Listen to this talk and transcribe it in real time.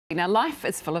Now, life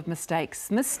is full of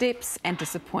mistakes, missteps and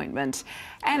disappointment,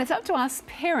 and it's up to us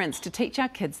parents to teach our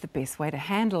kids the best way to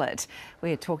handle it.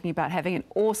 We're talking about having an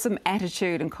awesome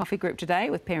attitude and coffee group today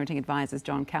with parenting advisors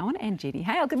Cowan and Jenny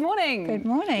Hale. Good morning. Good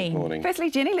morning. Good morning. Firstly,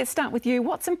 Jenny, let's start with you.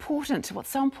 What's important? What's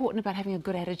so important about having a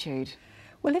good attitude?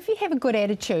 Well, if you have a good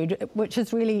attitude, which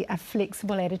is really a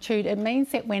flexible attitude, it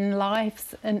means that when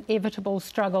life's inevitable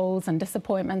struggles and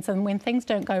disappointments and when things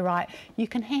don't go right, you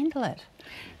can handle it.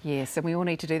 Yes, and we all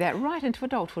need to do that right into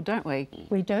adulthood, don't we?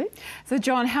 We do. So,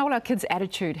 John, how will our kids'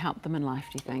 attitude help them in life,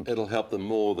 do you think? It'll help them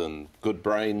more than good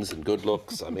brains and good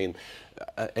looks. I mean,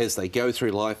 as they go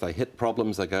through life, they hit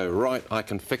problems, they go, right, I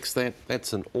can fix that.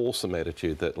 That's an awesome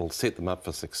attitude that will set them up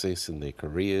for success in their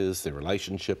careers, their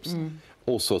relationships,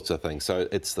 all sorts of things. So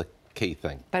it's the key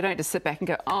thing. They don't just sit back and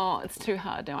go, oh, it's too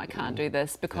hard now, I can't do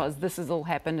this because this has all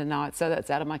happened and now it's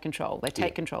out of my control. They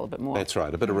take control a bit more. That's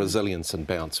right, a bit of resilience and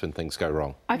bounce when things go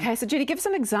wrong. OK, so Jenny, give us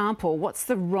an example. What's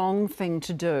the wrong thing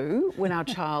to do when our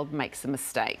child makes a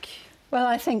mistake? Well,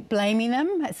 I think blaming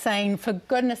them, saying, for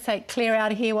goodness sake, clear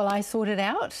out of here while I sort it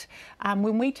out.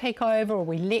 When we take over or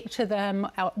we lecture them,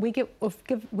 we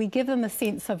give them the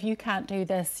sense of, you can't do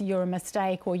this, you're a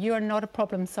mistake, or you're not a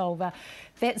problem solver.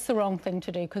 That's the wrong thing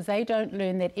to do, because they don't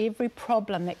learn that every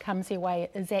problem that comes their way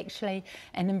is actually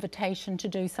an invitation to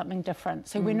do something different.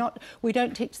 So we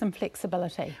don't teach them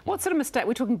flexibility. What sort of mistake?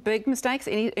 We're talking big mistakes,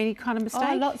 any kind of mistake?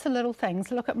 Oh, lots of little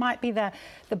things. Look, it might be the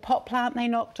pot plant they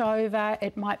knocked over,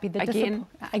 it might be the Again,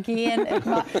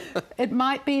 it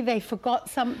might be they forgot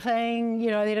something,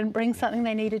 you know, they didn't bring something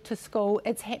they needed to school.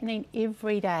 It's happening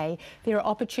every day. There are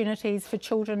opportunities for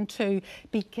children to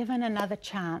be given another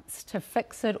chance to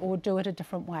fix it or do it a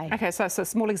different way. OK, so a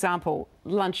small example,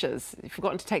 lunches. You've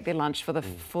forgotten to take their lunch for the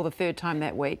third time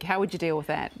that week. How would you deal with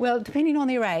that? Well, depending on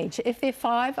their age. If they're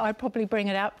 5, I'd probably bring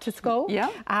it up to school. Yeah.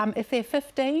 If they're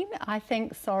 15, I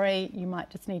think, sorry, you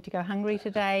might just need to go hungry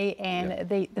today. And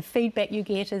the feedback you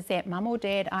get is that mum or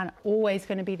dad aren't always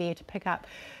going to be there to pick up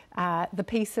the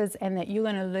pieces, and that you're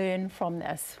going to learn from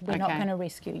this. We're not going to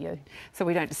rescue you. So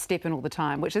we don't just step in all the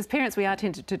time, which as parents we are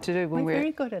tended to do when we're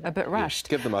very good at a bit rushed.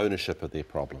 Give them ownership of their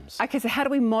problems. OK, so how do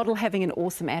we model having an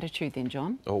awesome attitude then,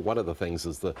 John? Oh, one of the things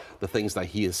is the things they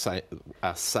hear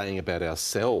us saying about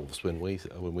ourselves when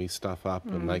we stuff up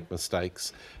and make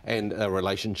mistakes, and a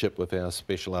relationship with our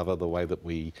special other, the way that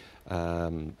we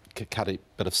cut a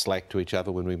bit of slack to each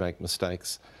other when we make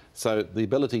mistakes. So the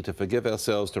ability to forgive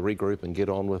ourselves, to regroup and get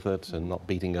on with it, and not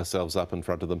beating ourselves up in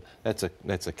front of them, that's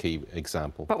a key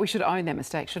example. But we should own that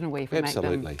mistake, shouldn't we, if we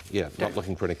Absolutely, make them? yeah. Not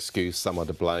looking for an excuse, someone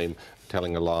to blame,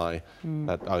 telling a lie,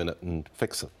 but own it and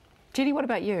fix it. Jenny, what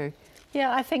about you?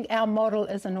 Yeah, I think our model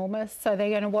is enormous. So they're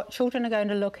going to, what children are going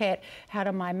to look at, how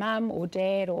do my mum or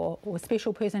dad or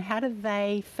special person, how do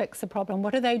they fix a problem?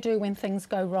 What do they do when things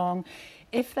go wrong?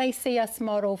 If they see us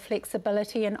model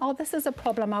flexibility and, oh, this is a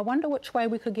problem, I wonder which way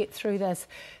we could get through this,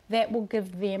 that will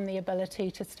give them the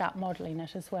ability to start modelling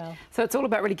it as well. So it's all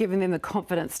about really giving them the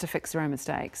confidence to fix their own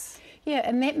mistakes. Yeah,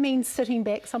 and that means sitting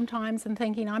back sometimes and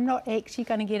thinking, I'm not actually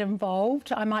going to get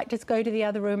involved. I might just go to the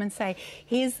other room and say,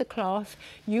 here's the cloth,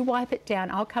 you wipe it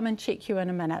down, I'll come and check you in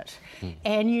a minute.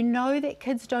 And you know that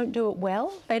kids don't do it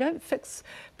well. They don't fix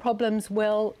problems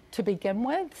well to begin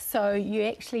with, so you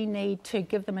actually need to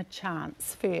give them a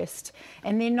chance first.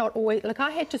 And then not always, like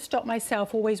I had to stop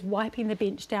myself always wiping the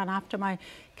bench down after my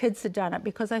kids had done it,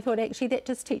 because I thought actually that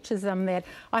just teaches them that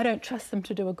I don't trust them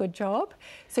to do a good job.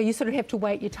 So you sort of have to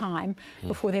wait your time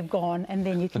before they've gone, and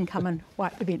then you can come and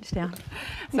wipe the bench down.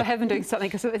 So have them doing something,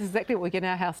 because it's exactly what we get in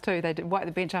our house too. They wipe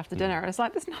the bench after dinner, and it's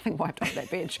like there's nothing wiped off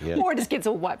that bench, or it just gets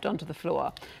all wiped onto the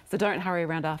floor. So don't hurry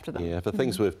around after them. Yeah, if the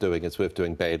thing's worth doing, it's worth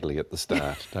doing badly at the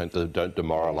start. Don't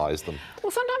demoralise them.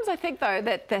 Well, sometimes I think though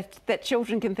that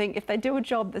children can think if they do a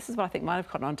job, this is what I think might have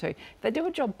caught on to, if they do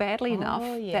a job badly enough,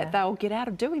 that they'll get out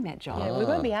of doing that job. Yeah, we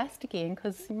won't be asked again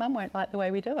because Mum won't like the way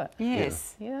we do it.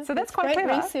 Yes. Yeah. So that's quite great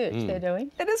clever. research they're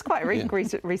doing. It is quite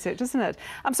research, isn't it?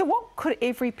 So what could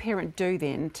every parent do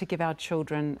then to give our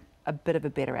children a bit of a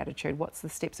better attitude? What's the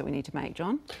steps that we need to make,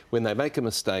 John? When they make a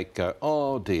mistake, go,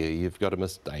 oh dear, you've got a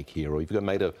mistake here, or you've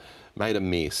made a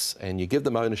mess, and you give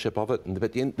them ownership of it,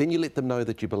 but then you let them know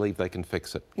that you believe they can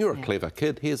fix it. You're a clever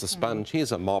kid, here's a sponge,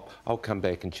 here's a mop, I'll come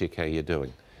back and check how you're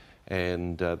doing.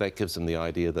 And that gives them the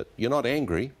idea that you're not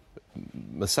angry,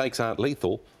 mistakes aren't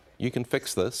lethal, you can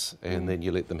fix this, and then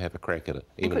you let them have a crack at it,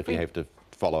 even if you have to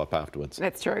follow up afterwards.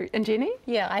 That's true. And Jenny?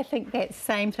 Yeah, I think that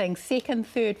same thing. Second,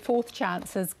 third, fourth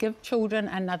chances. Give children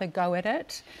another go at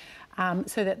it.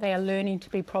 So that they are learning to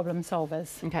be problem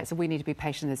solvers. OK, so we need to be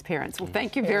patient as parents. Well,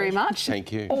 thank you very much.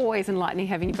 Thank you. Always enlightening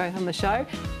having you both on the show.